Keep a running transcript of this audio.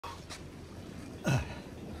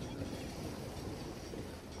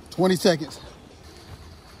20 seconds.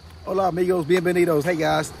 Hola amigos, bienvenidos. Hey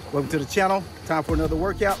guys, welcome to the channel. Time for another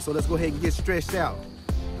workout, so let's go ahead and get stretched out.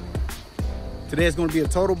 Today is going to be a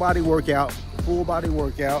total body workout, full body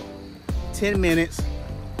workout, 10 minutes.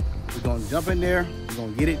 We're going to jump in there, we're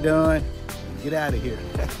going to get it done, and get out of here.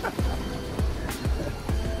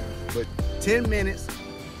 But 10 minutes,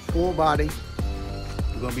 full body.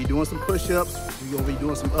 We're going to be doing some push-ups. We're going to be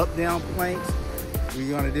doing some up-down planks.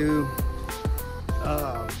 We're going to do,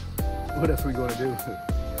 what else are we going to do?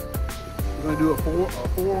 We're going to do a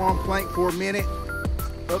forearm plank for a minute,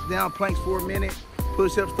 up-down planks for a minute,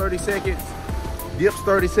 push-ups 30 seconds, dips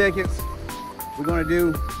 30 seconds. We're going to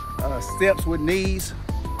do steps with knees,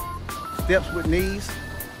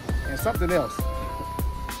 and something else.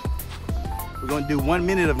 We're going to do 1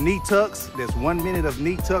 minute of knee tucks. There's 1 minute of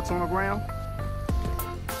knee tucks on the ground.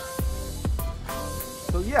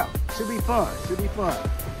 So yeah, should be fun, It's going to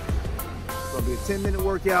be a 10-minute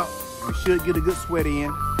workout. You should get a good sweat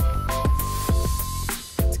in.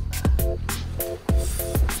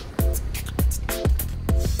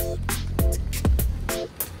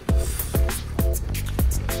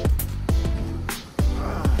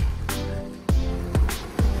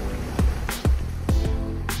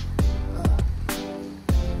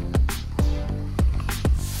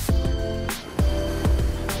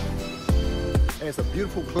 It's a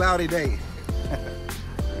beautiful cloudy day.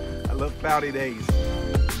 I love cloudy days.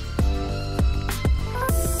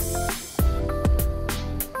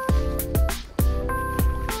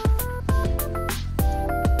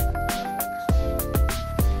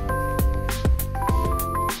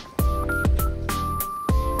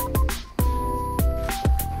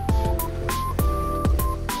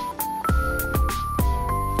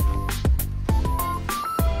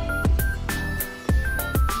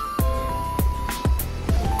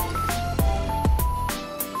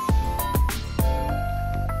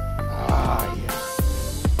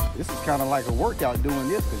 Kind of like a workout doing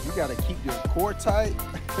this because you got to keep your core tight,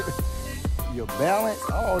 your balance,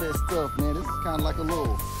 all that stuff, man. This is kind of like a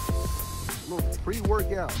little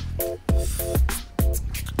pre-workout.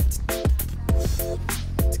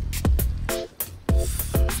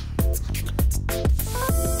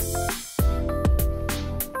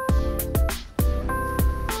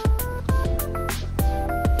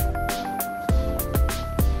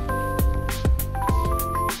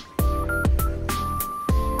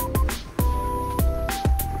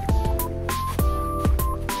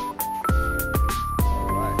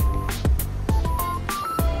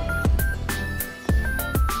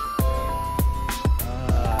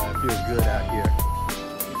 Feels good out here.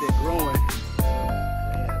 Get that growing.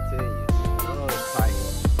 Man, I tell you. Oh, it's tight.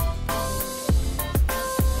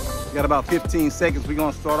 We got about 15 seconds. We're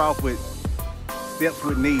gonna start off with steps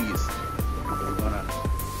with knees. We're gonna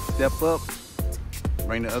step up,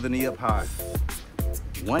 bring the other knee up high.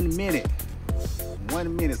 1 minute.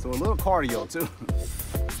 1 minute. So a little cardio too.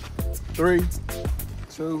 3,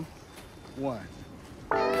 2, 1.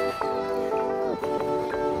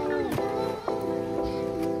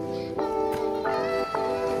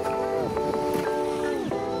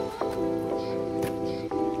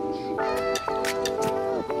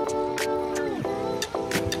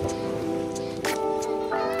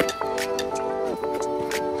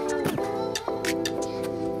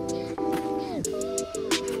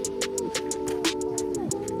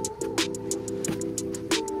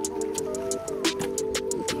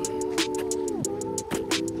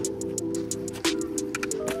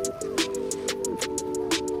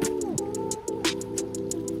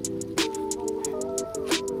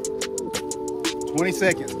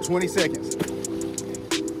 Twenty seconds.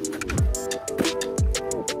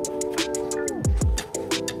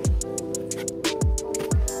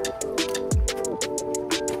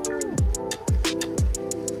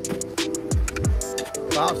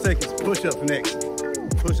 Five seconds. Push-ups next.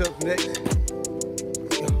 Push-ups next.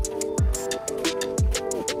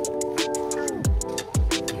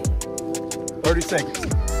 30 seconds.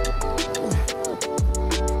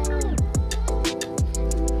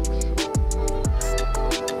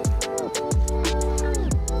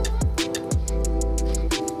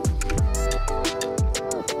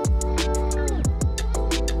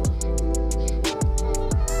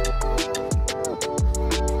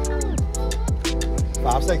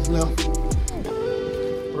 Five seconds left.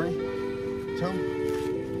 3, 2,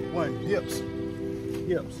 1. Dips.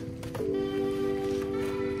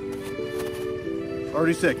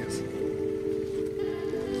 30 seconds.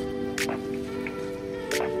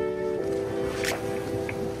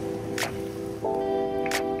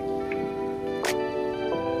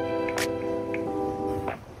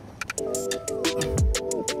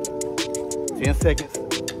 10 seconds.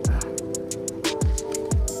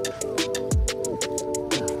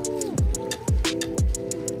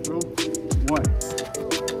 2, 1.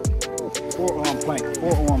 Forearm plank,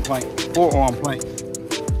 forearm plank, forearm plank.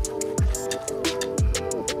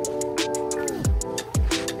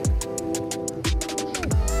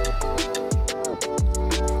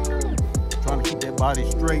 Trying to keep that body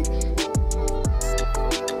straight.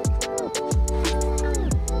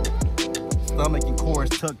 Stomach and core is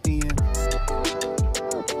tucked in.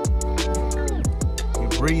 You're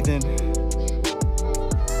breathing.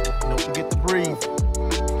 Don't forget to breathe.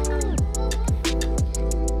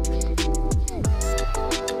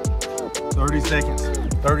 Seconds.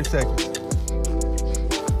 30 seconds.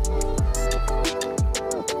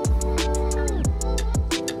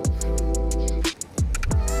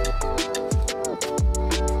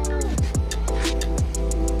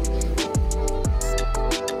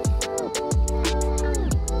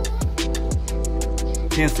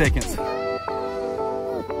 Ten seconds.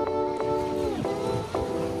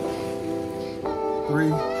 3,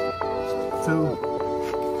 2,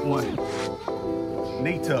 1.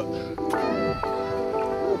 Knee tuck.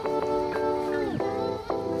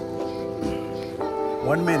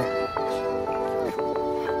 1 minute.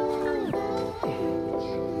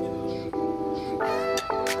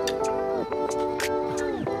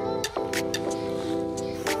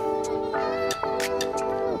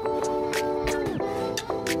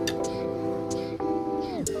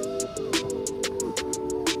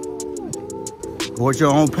 Go at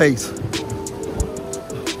your own pace.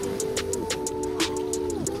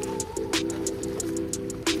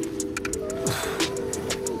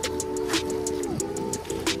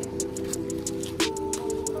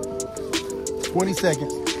 Twenty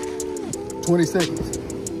seconds. 20 seconds.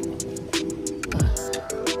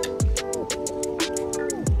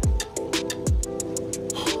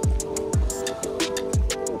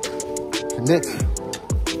 Next,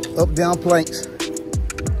 up down planks.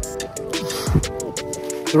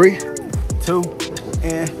 3, 2,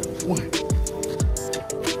 and 1.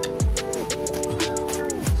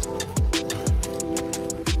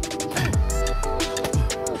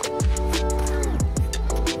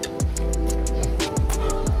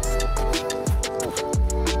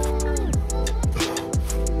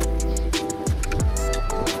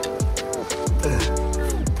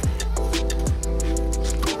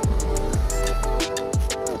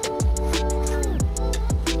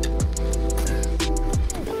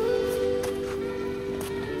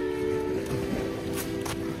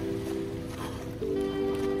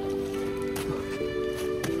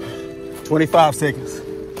 Twenty-five seconds.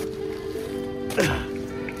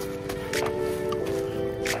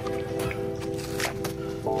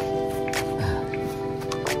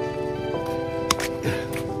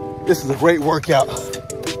 This is a great workout.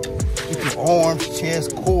 Keep your arms,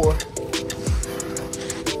 chest, core,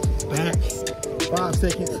 back. 5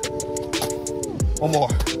 seconds. One more.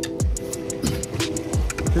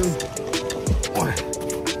 2, 1.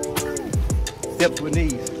 Steps with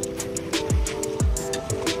knees.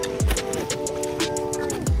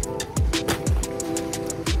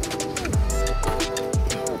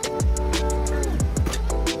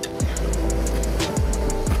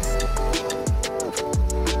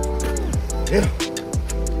 Yeah.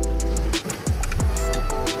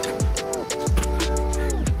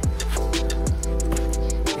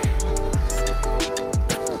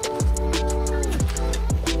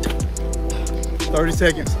 Thirty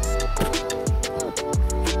seconds.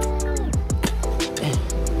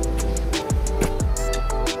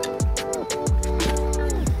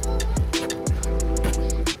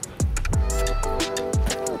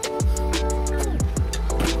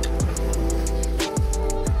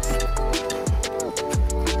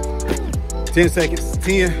 Ten seconds.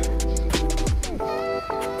 10.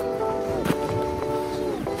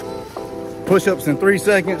 Push-ups in 3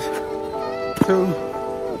 seconds. 2,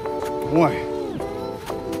 1.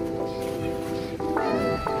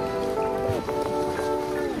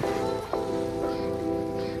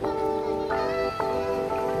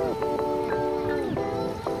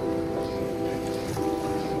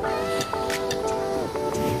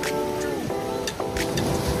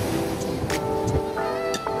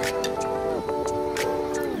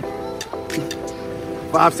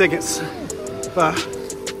 Five seconds. 5,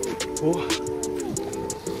 4,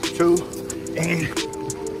 2, and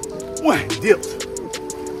 1. Dips.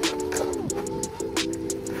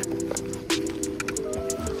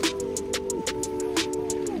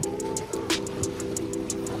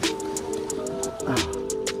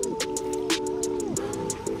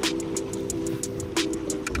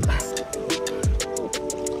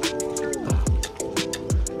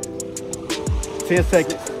 10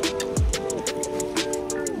 seconds.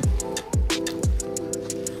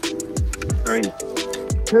 3,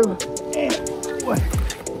 2, and 1.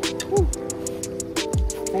 Woo.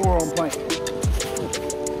 4 on plank.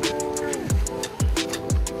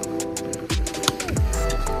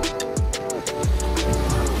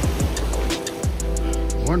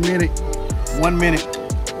 One minute. 1 minute.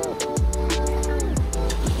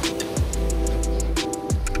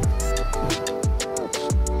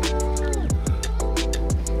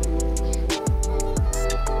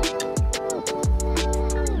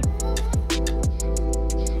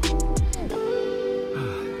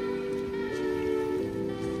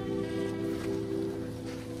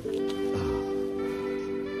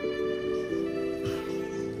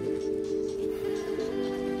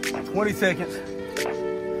 Twenty seconds.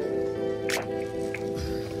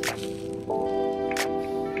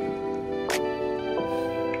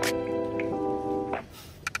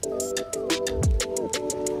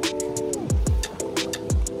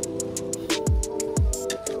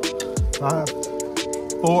 Five,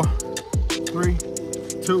 4, 3,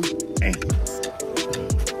 2, and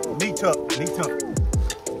knee tuck, knee tuck.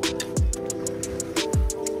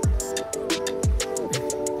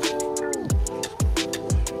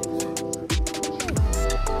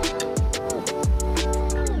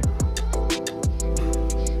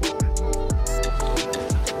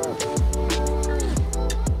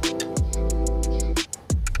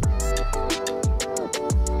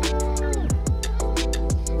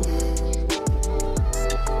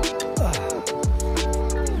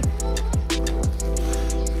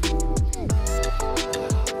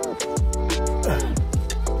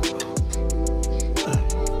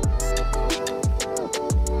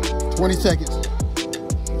 Seconds.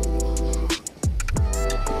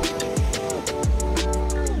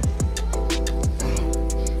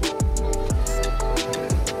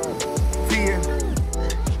 10.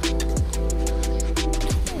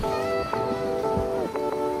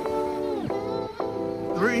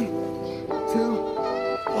 3, 2,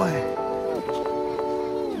 1.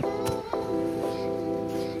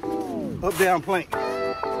 Up, down, plank.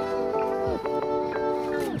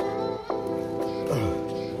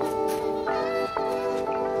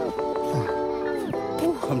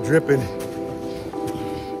 I'm dripping.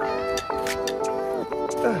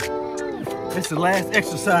 It's the last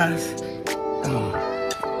exercise.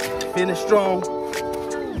 Finish strong.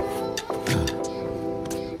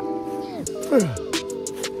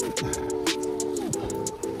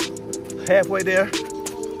 Halfway there.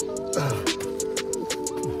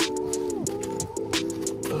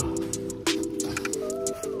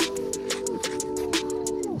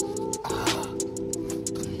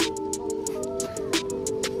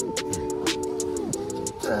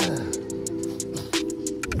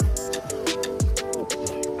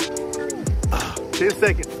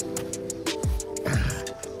 Seconds.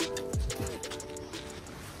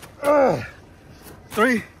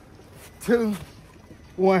 3, 2,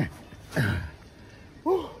 1.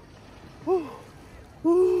 Woo. Woo.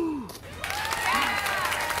 Woo.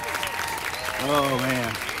 Oh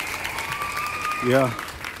man. Yeah.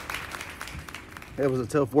 That was a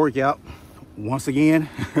tough workout. Once again.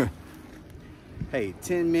 Hey,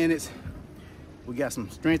 10 minutes. We got some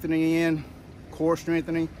strengthening in, core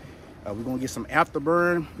strengthening. We're gonna get some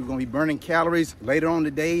afterburn. We're gonna be burning calories later on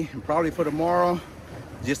today and probably for tomorrow,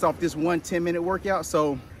 just off this one 10-minute workout.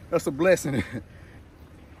 So that's a blessing.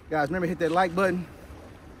 Guys, remember hit that like button,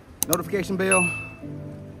 notification bell.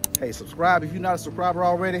 Hey, subscribe if you're not a subscriber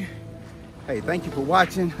already. Hey, thank you for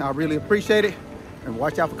watching. I really appreciate it. And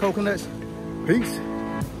watch out for coconuts. Peace.